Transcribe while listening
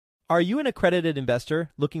Are you an accredited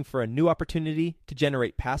investor looking for a new opportunity to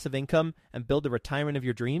generate passive income and build the retirement of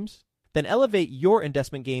your dreams? Then elevate your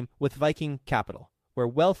investment game with Viking Capital, where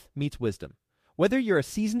wealth meets wisdom. Whether you're a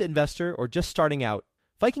seasoned investor or just starting out,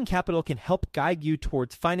 Viking Capital can help guide you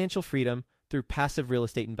towards financial freedom through passive real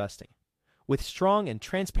estate investing. With strong and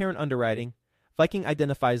transparent underwriting, Viking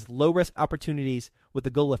identifies low-risk opportunities with the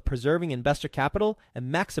goal of preserving investor capital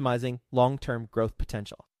and maximizing long-term growth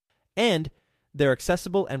potential. And their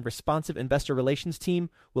accessible and responsive investor relations team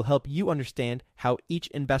will help you understand how each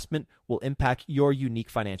investment will impact your unique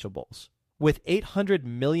financial goals. With $800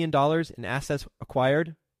 million in assets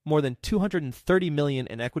acquired, more than $230 million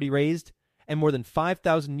in equity raised, and more than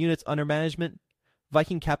 5,000 units under management,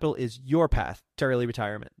 Viking Capital is your path to early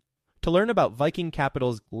retirement. To learn about Viking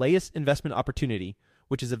Capital's latest investment opportunity,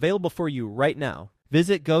 which is available for you right now,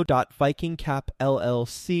 visit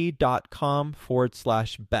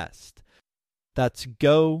go.vikingcapllc.com/best. That's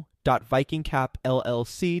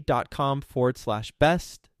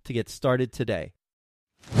go.vikingcapllc.com/best to get started today.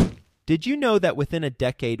 Did you know that within a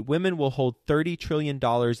decade, women will hold $30 trillion in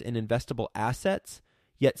investable assets?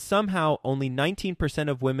 Yet somehow only 19%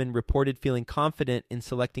 of women reported feeling confident in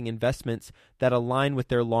selecting investments that align with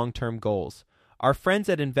their long-term goals. Our friends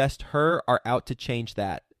at InvestHer are out to change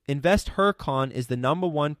that. InvestHerCon is the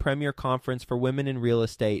 #1 premier conference for women in real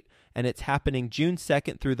estate, and it's happening June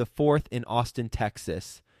 2nd through the 4th in Austin,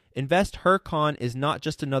 Texas. InvestHerCon is not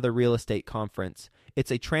just another real estate conference. It's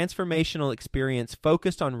a transformational experience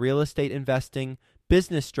focused on real estate investing,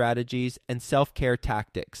 business strategies, and self-care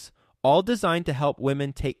tactics, all designed to help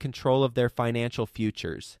women take control of their financial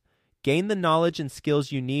futures. Gain the knowledge and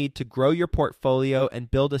skills you need to grow your portfolio and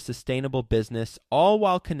build a sustainable business, all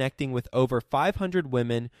while connecting with over 500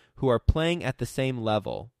 women who are playing at the same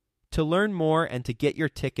level. To learn more and to get your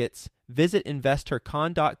tickets, visit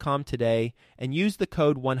InvestHerCon.com today and use the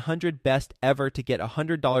code 100BESTEVER to get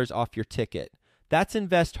 $100 off your ticket. That's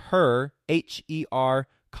InvestHer, H-E-R,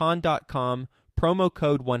 con.com, promo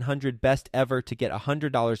code 100BESTEVER to get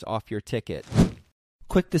 $100 off your ticket.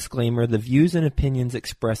 Quick disclaimer, the views and opinions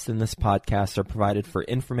expressed in this podcast are provided for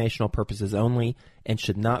informational purposes only and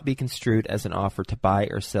should not be construed as an offer to buy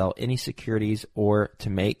or sell any securities or to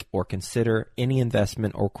make or consider any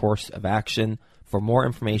investment or course of action. For more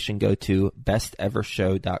information, go to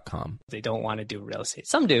bestevershow.com. They don't want to do real estate.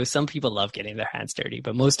 Some do. Some people love getting their hands dirty,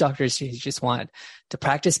 but most doctors just want to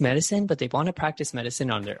practice medicine, but they want to practice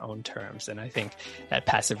medicine on their own terms. And I think that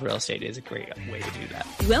passive real estate is a great way to do that.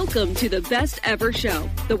 Welcome to the Best Ever Show,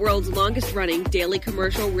 the world's longest running daily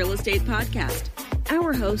commercial real estate podcast.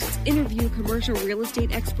 Our hosts interview commercial real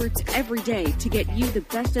estate experts every day to get you the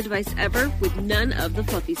best advice ever with none of the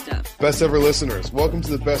fluffy stuff. Best ever listeners, welcome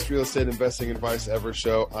to the Best Real Estate Investing Advice Ever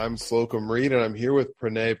Show. I'm Slocum Reed, and I'm here with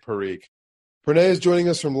Pranay Parikh. Pranay is joining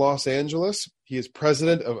us from Los Angeles. He is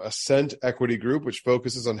president of Ascent Equity Group, which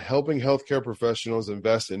focuses on helping healthcare professionals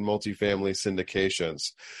invest in multifamily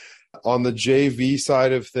syndications. On the JV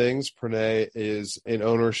side of things, Pranay is in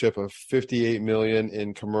ownership of $58 million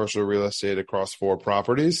in commercial real estate across 4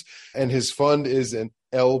 properties, and his fund is an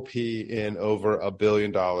LP in over $1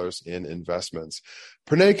 billion in investments.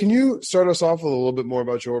 Pranay, can you start us off with a little bit more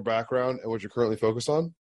about your background and what you're currently focused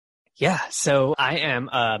on? Yeah, so I am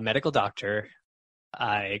a medical doctor.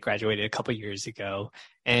 I graduated a couple years ago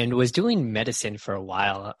and was doing medicine for a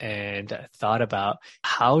while and thought about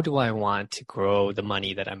how do I want to grow the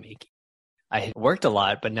money that I'm making. I had worked a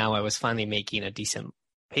lot, but now I was finally making a decent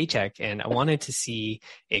paycheck and I wanted to see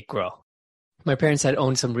it grow. My parents had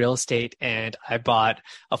owned some real estate and I bought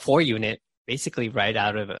a 4-unit basically right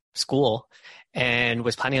out of school and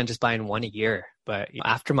was planning on just buying one a year. But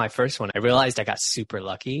after my first one, I realized I got super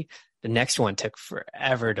lucky. The next one took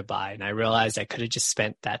forever to buy. And I realized I could have just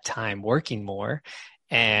spent that time working more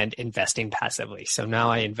and investing passively. So now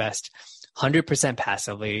I invest 100%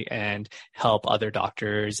 passively and help other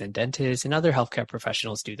doctors and dentists and other healthcare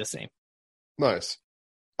professionals do the same. Nice.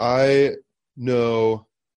 I know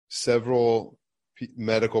several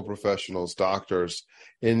medical professionals, doctors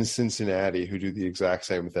in Cincinnati who do the exact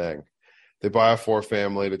same thing. They buy a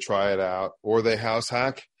 4-family to try it out, or they house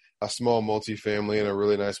hack a small multifamily in a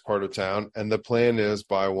really nice part of town, and the plan is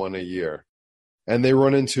buy one a year. And they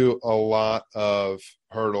run into a lot of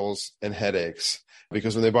hurdles and headaches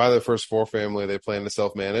because when they buy their first 4-family, they plan to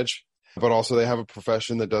self-manage, but also they have a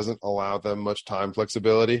profession that doesn't allow them much time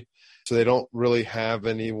flexibility. So they don't really have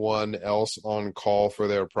anyone else on call for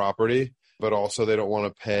their property, but also they don't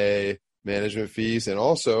want to pay management fees. And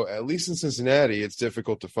also, at least in Cincinnati, it's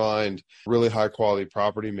difficult to find really high quality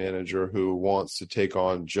property manager who wants to take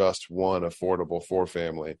on just one affordable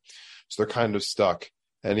 4-family. So they're kind of stuck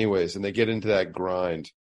anyways, and they get into that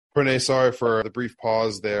grind. Pranay, sorry for the brief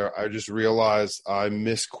pause there. I just realized I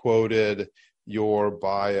misquoted your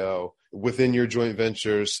bio. Within your joint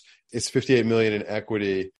ventures, it's 58 million in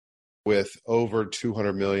equity with over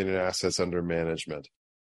 200 million in assets under management.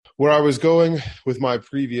 Where I was going with my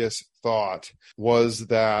previous thought was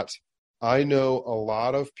that I know a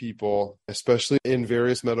lot of people, especially in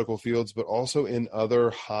various medical fields, but also in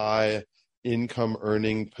other high income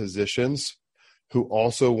earning positions, who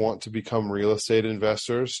also want to become real estate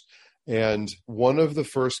investors. And one of the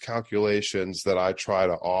first calculations that I try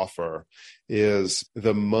to offer is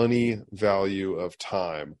the money value of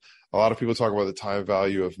time. A lot of people talk about the time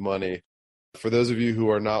value of money. For those of you who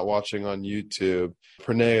are not watching on YouTube,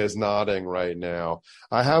 Pranay is nodding right now.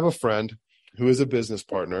 I have a friend who is a business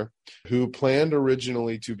partner who planned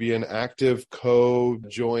originally to be an active co-active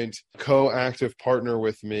partner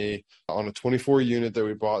with me on a 24 unit that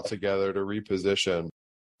we bought together to reposition.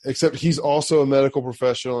 Except he's also a medical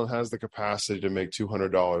professional and has the capacity to make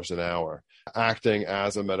 $200 an hour acting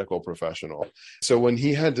as a medical professional. So when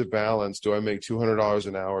he had to balance, do I make $200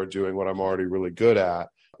 an hour doing what I'm already really good at?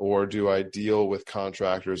 Or do I deal with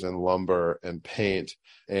contractors and lumber and paint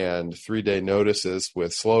and 3-day notices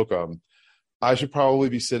with Slocum? I should probably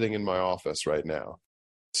be sitting in my office right now.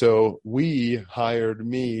 So we hired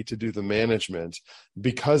me to do the management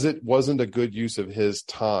because it wasn't a good use of his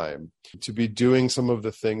time to be doing some of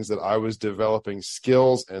the things that I was developing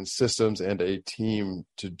skills and systems and a team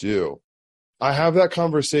to do. I have that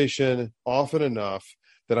conversation often enough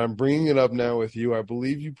that I'm bringing it up now with you. I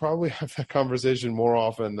believe you probably have that conversation more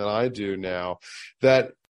often than I do now,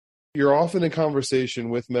 that you're often in conversation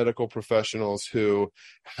with medical professionals who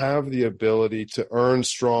have the ability to earn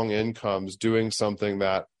strong incomes doing something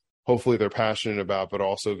that hopefully they're passionate about, but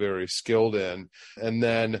also very skilled in, and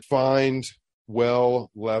then find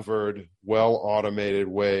well-levered, well-automated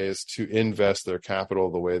ways to invest their capital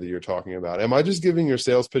the way that you're talking about. Am I just giving your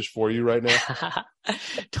sales pitch for you right now?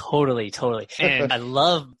 Totally. And I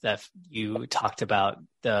love that you talked about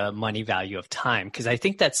the money value of time, because I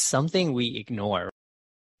think that's something we ignore.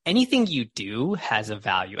 Anything you do has a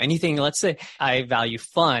value. Anything, let's say I value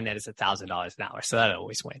fun as $1,000 an hour. So that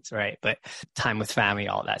always wins, right? But time with family,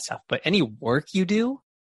 all that stuff. But any work you do,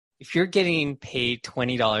 if you're getting paid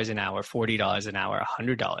 $20 an hour, $40 an hour,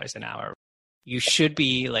 $100 an hour, you should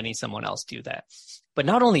be letting someone else do that. But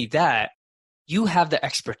not only that, you have the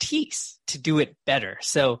expertise to do it better.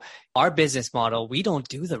 So our business model, we don't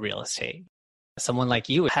do the real estate. Someone like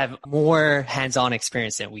you have more hands-on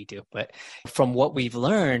experience than we do. But from what we've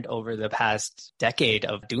learned over the past decade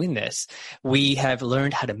of doing this, we have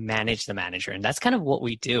learned how to manage the manager. And that's kind of what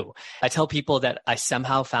we do. I tell people that I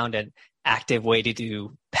somehow found an active way to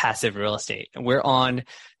do passive real estate. And we're on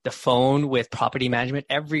the phone with property management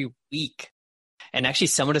every week. And actually,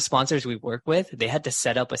 some of the sponsors we work with, they had to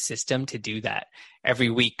set up a system to do that every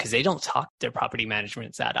week because they don't talk to their property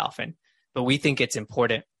management that often. But we think it's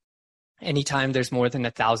important. Anytime there's more than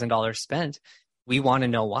 $1,000 spent, we want to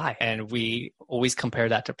know why. And we always compare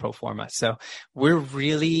that to pro forma. So we're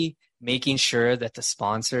really making sure that the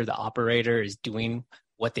sponsor, the operator is doing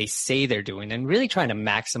what they say they're doing and really trying to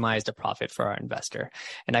maximize the profit for our investor.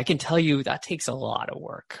 And I can tell you that takes a lot of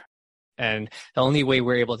work. And the only way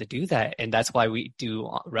we're able to do that, and that's why we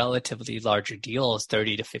do relatively larger deals,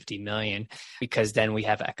 30 to 50 million, because then we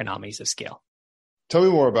have economies of scale. Tell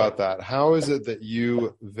me more about that. How is it that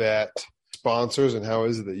you vet sponsors and how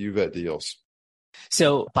is it that you vet deals?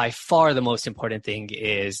 So by far the most important thing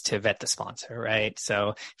is to vet the sponsor, right?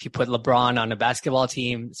 So if you put LeBron on a basketball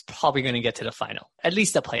team, it's probably going to get to the final, at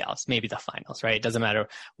least the playoffs, maybe the finals, right? It doesn't matter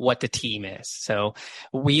what the team is. So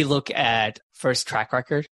we look at first track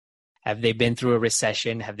record. Have they been through a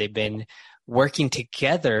recession? Have they been working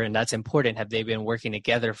together? And that's important. Have they been working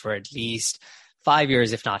together for at least 5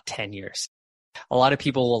 years, if not 10 years? A lot of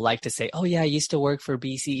people will like to say, oh yeah, I used to work for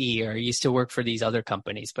BCE or I used to work for these other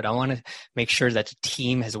companies, but I want to make sure that the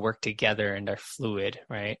team has worked together and they're fluid,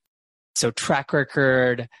 right? So track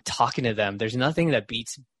record, talking to them, there's nothing that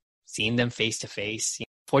beats seeing them face to face.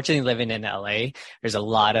 Fortunately, living in LA, there's a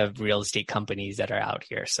lot of real estate companies that are out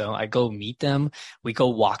here. So I go meet them. We go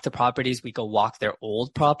walk the properties. We go walk their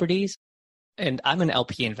old properties. And I'm an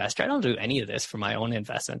LP investor. I don't do any of this for my own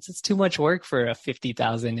investments. It's too much work for a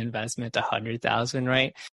 $50,000 investment, $100,000,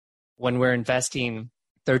 right? When we're investing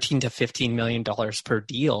 $13 to $15 million per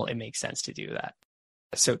deal, it makes sense to do that.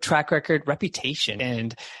 So track record, reputation,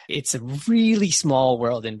 and it's a really small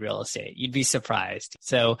world in real estate. You'd be surprised.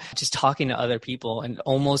 So just talking to other people, and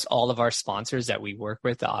almost all of our sponsors that we work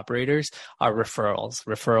with, the operators, are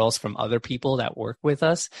referrals from other people that work with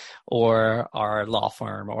us or our law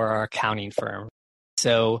firm or our accounting firm.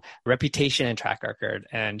 So reputation and track record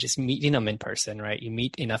and just meeting them in person, right? You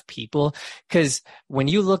meet enough people, because when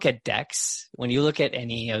you look at decks, when you look at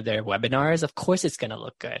any of their webinars, of course it's going to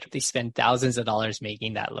look good. They spend thousands of dollars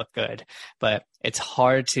making that look good, but it's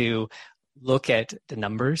hard to look at the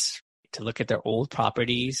numbers, to look at their old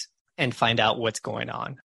properties and find out what's going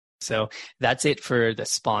on. So that's it for the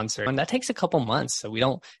sponsor. And that takes a couple months. So we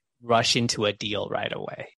don't rush into a deal right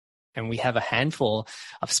away. And we have a handful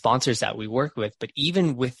of sponsors that we work with, but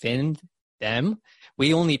even within them,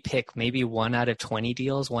 we only pick maybe 1 out of 20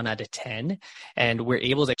 deals, 1 out of 10. And we're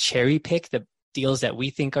able to cherry pick the deals that we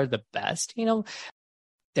think are the best. You know,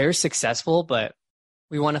 they're successful, but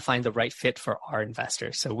we want to find the right fit for our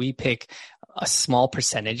investors. So we pick a small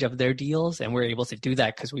percentage of their deals, and we're able to do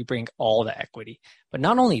that because we bring all the equity. But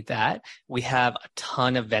not only that, we have a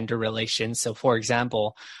ton of vendor relations. So for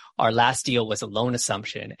example, our last deal was a loan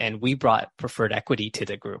assumption, and we brought preferred equity to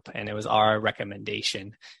the group, and it was our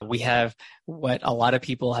recommendation. We have what a lot of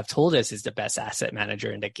people have told us is the best asset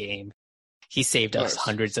manager in the game. He saved us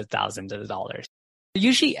hundreds of thousands of dollars.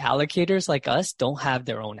 Usually allocators like us don't have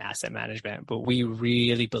their own asset management, but we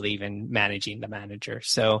really believe in managing the manager.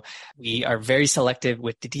 So we are very selective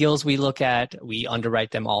with the deals we look at. We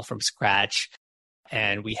underwrite them all from scratch,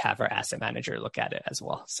 and we have our asset manager look at it as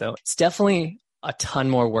well. So it's definitely a ton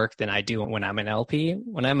more work than I do when I'm an LP.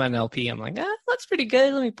 When I'm an LP, I'm like, that's pretty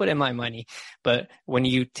good. Let me put in my money. But when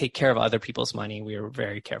you take care of other people's money, we are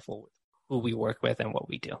very careful with who we work with and what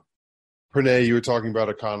we do. Pranay, you were talking about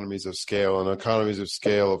economies of scale, and economies of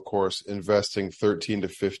scale, of course, investing $13 to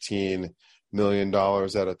 $15 million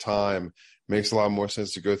at a time makes a lot more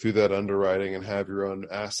sense to go through that underwriting and have your own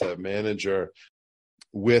asset manager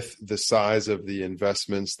with the size of the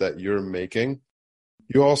investments that you're making.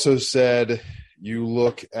 You also said you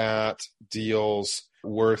look at deals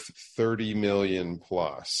worth 30 million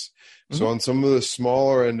plus. Mm-hmm. So on some of the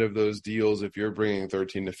smaller end of those deals, if you're bringing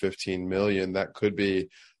 13 to 15 million, that could be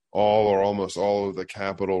all or almost all of the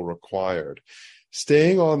capital required.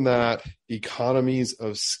 Staying on that economies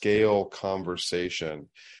of scale conversation,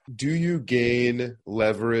 do you gain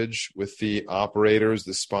leverage with the operators,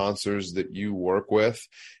 the sponsors that you work with,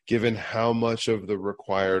 given how much of the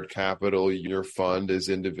required capital your fund is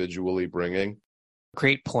individually bringing?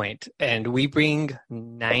 Great point. And we bring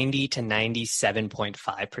 90 to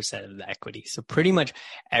 97.5% of the equity. So pretty much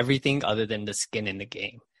everything other than the skin in the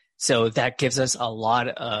game. So that gives us a lot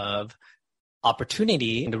of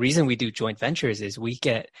opportunity. And the reason we do joint ventures is we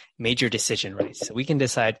get major decision rights. So we can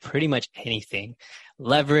decide pretty much anything.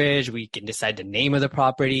 Leverage, we can decide the name of the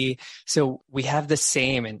property. So we have the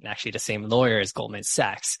same, and actually the same lawyer as Goldman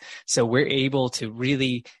Sachs. So we're able to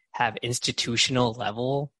really have institutional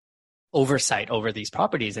level oversight over these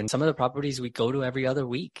properties. And some of the properties we go to every other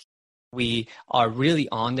week. We are really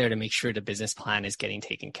on there to make sure the business plan is getting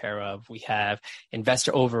taken care of. We have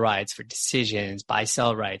investor overrides for decisions,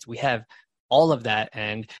 buy-sell rights. We have all of that.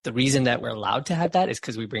 And the reason that we're allowed to have that is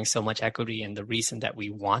because we bring so much equity. And the reason that we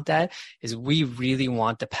want that is we really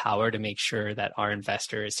want the power to make sure that our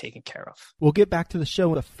investor is taken care of. We'll get back to the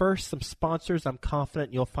show. But first, some sponsors I'm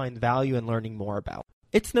confident you'll find value in learning more about.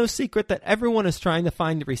 It's no secret that everyone is trying to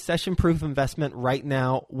find a recession-proof investment right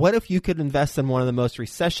now. What if you could invest in one of the most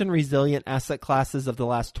recession-resilient asset classes of the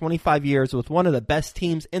last 25 years with one of the best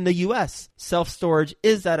teams in the U.S.? Self-storage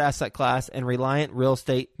is that asset class, and Reliant Real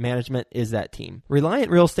Estate Management is that team.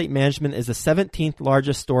 Reliant Real Estate Management is the 17th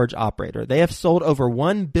largest storage operator. They have sold over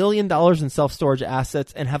 $1 billion in self-storage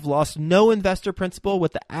assets and have lost no investor principal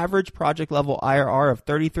with the average project-level IRR of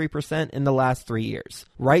 33% in the last 3 years.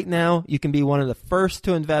 Right now, you can be one of the first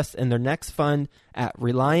to invest in their next fund at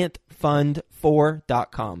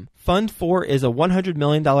ReliantFund4.com. Fund 4 is a $100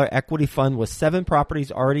 million equity fund with 7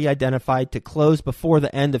 properties already identified to close before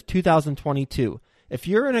the end of 2022. If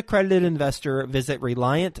you're an accredited investor, visit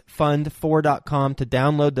ReliantFund4.com to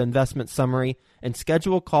download the investment summary and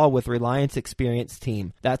schedule a call with Reliant's experienced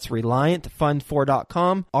team. That's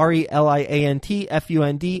ReliantFund4.com,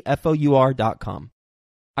 ReliantFundFour.com.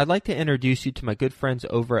 I'd like to introduce you to my good friends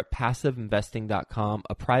over at PassiveInvesting.com,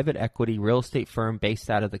 a private equity real estate firm based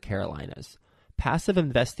out of the Carolinas.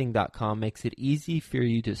 PassiveInvesting.com makes it easy for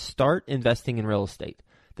you to start investing in real estate.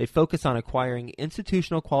 They focus on acquiring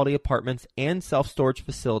institutional quality apartments and self-storage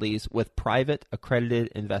facilities with private accredited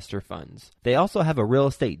investor funds. They also have a real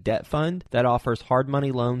estate debt fund that offers hard money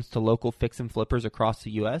loans to local fix and flippers across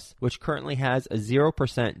the U.S., which currently has a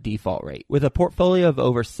 0% default rate. With a portfolio of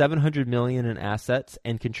over $700 million in assets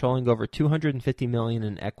and controlling over $250 million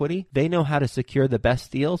in equity, they know how to secure the best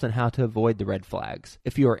deals and how to avoid the red flags.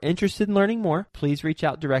 If you are interested in learning more, please reach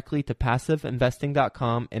out directly to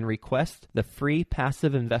PassiveInvesting.com and request the free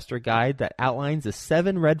Passive Investing investor guide that outlines the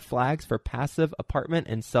 7 red flags for passive apartment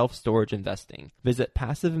and self-storage investing. Visit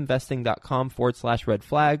passiveinvesting.com/red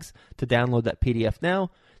flags to download that PDF now.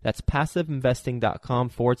 That's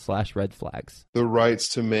passiveinvesting.com/red flags. The rights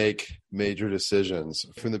to make major decisions.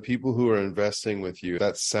 From the people who are investing with you,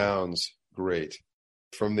 that sounds great.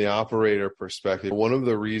 From the operator perspective, one of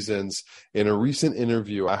the reasons in a recent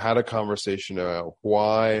interview, I had a conversation about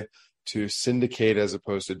why to syndicate as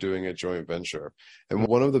opposed to doing a joint venture. And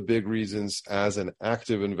one of the big reasons as an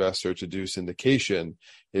active investor to do syndication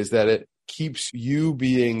is that it keeps you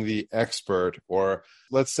being the expert, or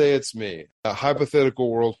let's say it's me, a hypothetical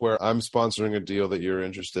world where I'm sponsoring a deal that you're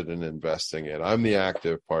interested in investing in. I'm the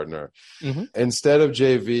active partner. Mm-hmm. Instead of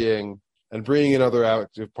JVing and bringing in other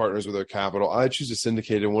active partners with their capital, I choose to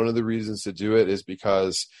syndicate. And one of the reasons to do it is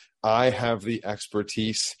because I have the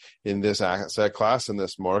expertise in this asset class, in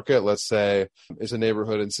this market. Let's say it's a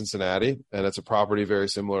neighborhood in Cincinnati, and it's a property very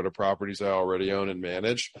similar to properties I already own and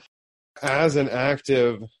manage. As an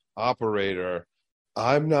active operator,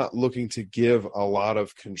 I'm not looking to give a lot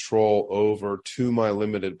of control over to my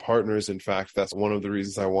limited partners. In fact, that's one of the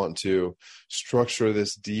reasons I want to structure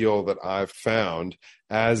this deal that I've found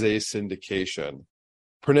as a syndication.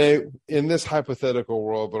 Pranay, in this hypothetical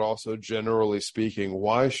world, but also generally speaking,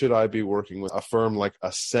 why should I be working with a firm like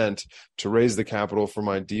Ascent to raise the capital for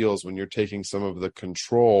my deals when you're taking some of the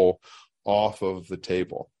control off of the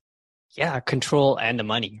table? Yeah, control and the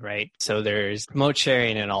money, right? So there's promote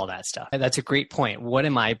sharing and all that stuff. That's a great point. What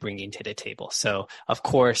am I bringing to the table? So of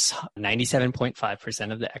course,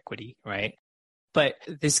 97.5% of the equity, right? But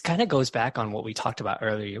this kind of goes back on what we talked about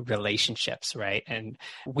earlier, relationships, right? And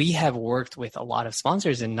we have worked with a lot of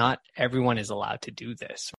sponsors, and not everyone is allowed to do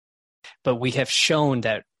this. But we have shown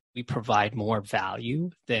that we provide more value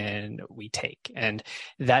than we take. And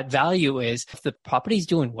that value is, if the property is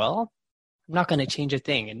doing well, I'm not going to change a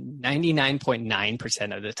thing. And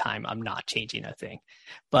 99.9% of the time, I'm not changing a thing.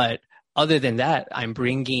 But other than that, I'm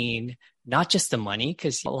bringing not just the money,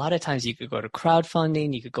 because a lot of times you could go to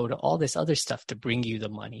crowdfunding, you could go to all this other stuff to bring you the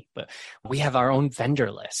money, but we have our own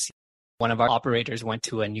vendor list. One of our operators went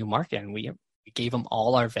to a new market and we gave them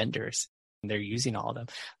all our vendors. And they're using all of them.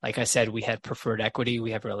 Like I said, we have preferred equity,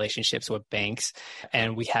 we have relationships with banks,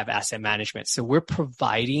 and we have asset management. So we're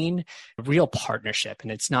providing a real partnership,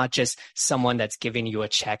 and it's not just someone that's giving you a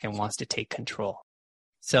check and wants to take control.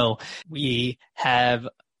 So we have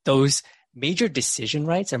those major decision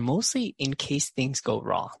rights are mostly in case things go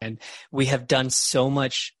wrong. And we have done so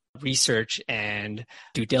much research and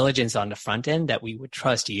due diligence on the front end that we would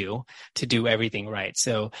trust you to do everything right.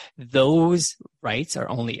 So those rights are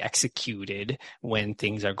only executed when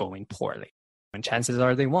things are going poorly. And chances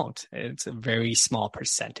are they won't. It's a very small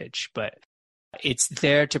percentage, but it's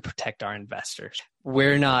there to protect our investors.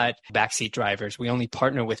 We're not backseat drivers. We only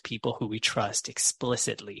partner with people who we trust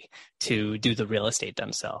explicitly to do the real estate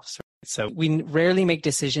themselves. So we rarely make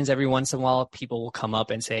decisions. Every once in a while, people will come up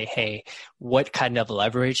and say, hey, what kind of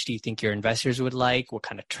leverage do you think your investors would like? What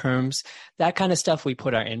kind of terms? That kind of stuff, we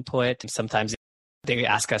put our input. And sometimes they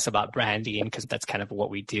ask us about branding, because that's kind of what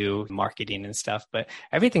we do, marketing and stuff. But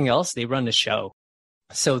everything else, they run the show.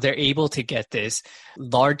 So they're able to get this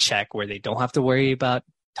large check where they don't have to worry about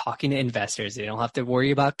talking to investors. They don't have to worry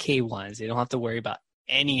about K1s. They don't have to worry about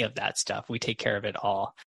any of that stuff. We take care of it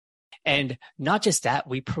all. And not just that,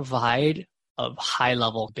 we provide a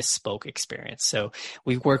high-level bespoke experience. So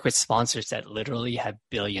we work with sponsors that literally have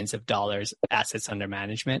billions of dollars assets under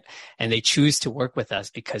management, and they choose to work with us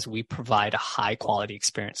because we provide a high-quality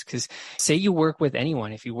experience. Because say you work with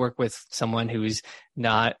anyone, if you work with someone who's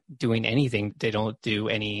not doing anything, they don't do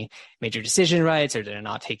any major decision rights, or they're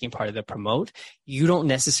not taking part of the promote, you don't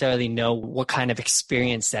necessarily know what kind of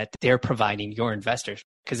experience that they're providing your investors.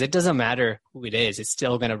 Because it doesn't matter who it is, it's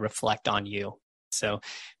still going to reflect on you. So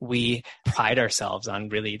we pride ourselves on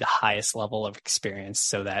really the highest level of experience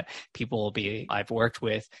so that people will be, I've worked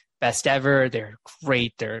with best ever. They're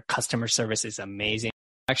great. Their customer service is amazing.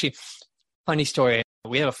 Actually, funny story.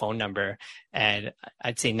 We have a phone number, and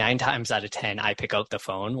I'd say 9 times out of 10, I pick up the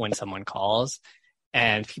phone when someone calls,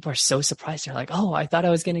 and people are so surprised. They're like, oh, I thought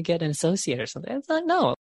I was going to get an associate or something. It's like,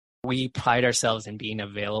 no. We pride ourselves in being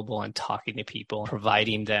available and talking to people,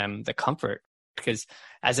 providing them the comfort. Because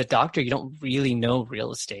as a doctor, you don't really know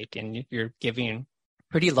real estate, and you're giving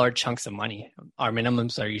pretty large chunks of money. Our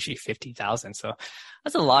minimums are usually $50,000. So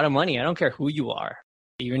that's a lot of money. I don't care who you are.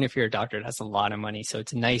 Even if you're a doctor, that's a lot of money. So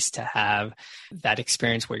it's nice to have that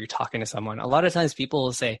experience where you're talking to someone. A lot of times people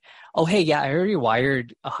will say, oh, hey, yeah, I already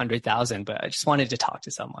wired $100,000, but I just wanted to talk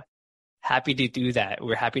to someone. Happy to do that.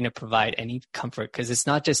 We're happy to provide any comfort, because it's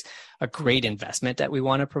not just a great investment that we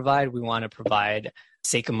want to provide. We want to provide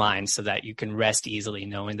sake of mind so that you can rest easily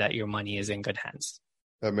knowing that your money is in good hands.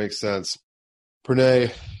 That makes sense.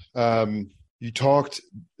 Pranay, you talked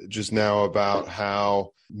just now about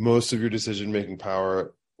how most of your decision-making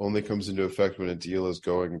power only comes into effect when a deal is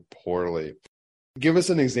going poorly. Give us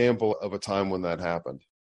an example of a time when that happened.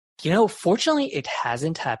 Fortunately, it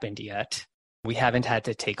hasn't happened yet. We haven't had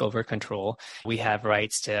to take over control. We have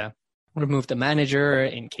rights to remove the manager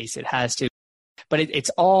in case it has to. But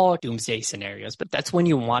it's all doomsday scenarios. But that's when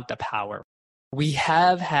you want the power. We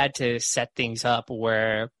have had to set things up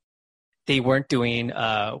where they weren't doing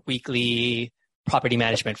weekly property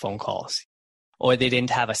management phone calls, or they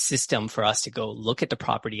didn't have a system for us to go look at the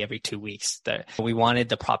property every 2 weeks. We wanted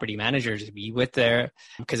the property managers to be with there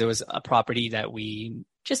because it was a property that we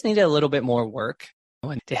just needed a little bit more work.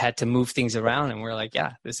 And they had to move things around. And we're like,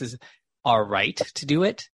 yeah, this is our right to do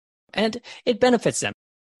it. And it benefits them.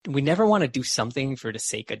 We never want to do something for the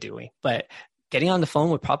sake of doing. But getting on the phone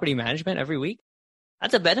with property management every week,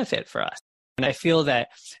 that's a benefit for us. And I feel that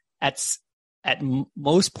at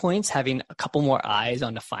most points, having a couple more eyes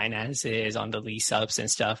on the finances, on the lease ups and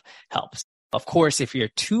stuff helps. Of course, if you're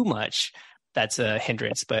too much, that's a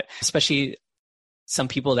hindrance. But especially some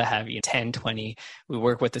people that have 10, 20, we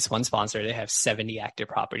work with this one sponsor, they have 70 active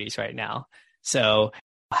properties right now. So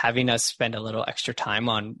having us spend a little extra time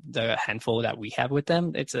on the handful that we have with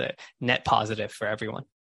them, it's a net positive for everyone.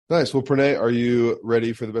 Nice. Well, Pranay, are you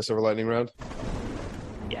ready for the best ever lightning round?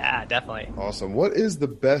 Yeah, definitely. Awesome. What is the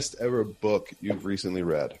best ever book you've recently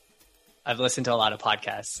read? I've listened to a lot of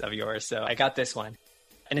podcasts of yours, so I got this one.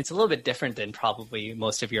 And it's a little bit different than probably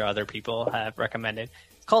most of your other people have recommended.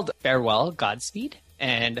 It's called Farewell, Godspeed,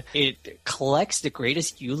 and it collects the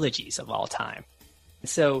greatest eulogies of all time.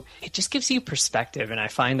 So it just gives you perspective, and I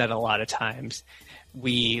find that a lot of times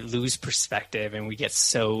we lose perspective and we get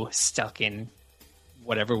so stuck in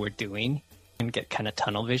whatever we're doing and get kind of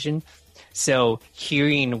tunnel vision. So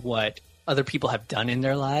hearing what other people have done in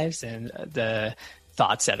their lives and the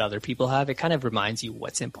thoughts that other people have, it kind of reminds you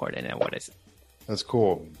what's important and what isn't. That's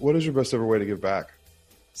cool. What is your best ever way to give back?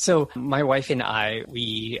 So my wife and I,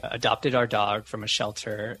 we adopted our dog from a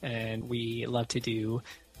shelter, and we love to do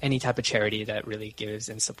any type of charity that really gives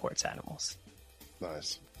and supports animals.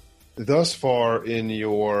 Nice. Thus far in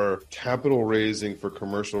your capital raising for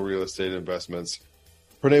commercial real estate investments,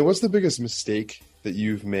 Pranay, what's the biggest mistake that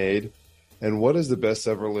you've made? And what is the best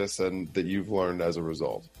ever lesson that you've learned as a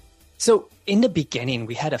result? So in the beginning,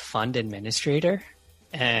 we had a fund administrator,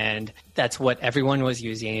 and that's what everyone was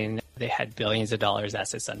using. They had billions of dollars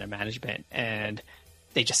assets under management, and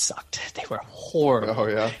they just sucked. They were horrible. Oh,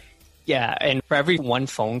 yeah? Yeah. And for every one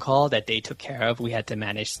phone call that they took care of, we had to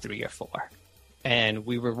manage 3 or 4. And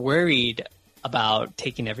we were worried about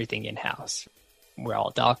taking everything in-house. We're all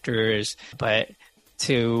doctors, but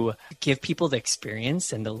to give people the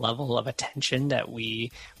experience and the level of attention that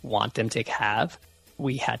we want them to have,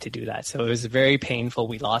 we had to do that. So it was very painful.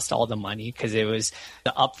 We lost all the money because it was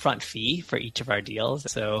the upfront fee for each of our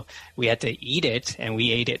deals. So we had to eat it, and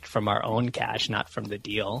we ate it from our own cash, not from the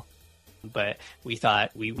deal. But we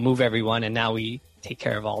thought we move everyone, and now we take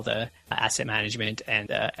care of all the asset management and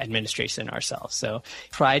administration ourselves. So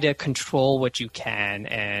try to control what you can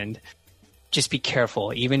and just be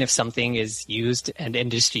careful. Even if something is used and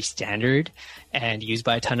industry standard and used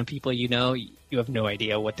by a ton of people, you have no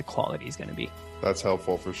idea what the quality is going to be. That's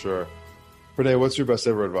helpful for sure. Pranay, what's your best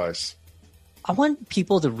ever advice? I want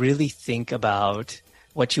people to really think about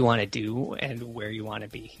what you want to do and where you want to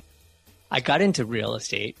be. I got into real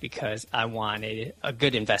estate because I wanted a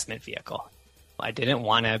good investment vehicle. I didn't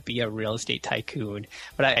want to be a real estate tycoon,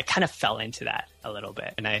 but I kind of fell into that a little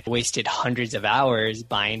bit. And I wasted hundreds of hours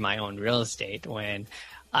buying my own real estate when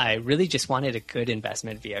I really just wanted a good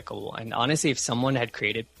investment vehicle. And honestly, if someone had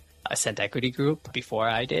created Ascent Equity Group before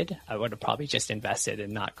I did, I would have probably just invested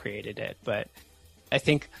and not created it. But I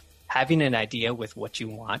think having an idea with what you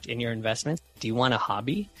want in your investments, do you want a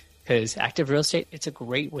hobby? Because active real estate, it's a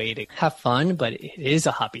great way to have fun, but it is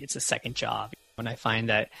a hobby. It's a second job. And I find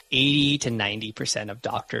that 80 to 90% of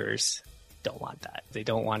doctors don't want that. They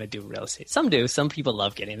don't want to do real estate. Some do. Some people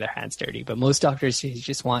love getting their hands dirty, but most doctors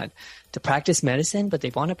just want to practice medicine, but they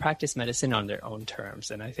want to practice medicine on their own terms.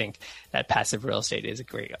 And I think that passive real estate is a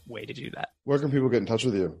great way to do that. Where can people get in touch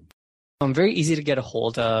with you? I'm very easy to get a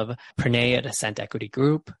hold of. Pranay at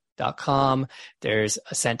AscentEquityGroup.com. There's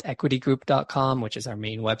AscentEquityGroup.com, which is our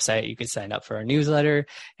main website. You can sign up for our newsletter.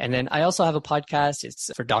 And then I also have a podcast.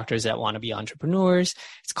 It's for doctors that want to be entrepreneurs.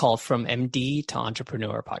 It's called From MD to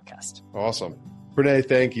Entrepreneur Podcast. Awesome. Pranay,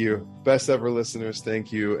 thank you. Best ever listeners,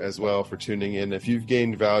 thank you as well for tuning in. If you've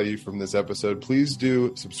gained value from this episode, please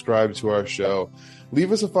do subscribe to our show.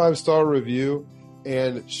 Leave us a 5-star review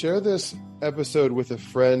and share this episode with a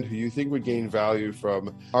friend who you think would gain value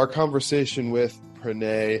from our conversation with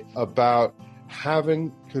Pranay about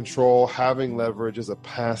having control, having leverage as a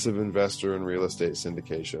passive investor in real estate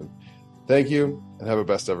syndication. Thank you, and have a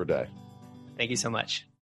best ever day. Thank you so much.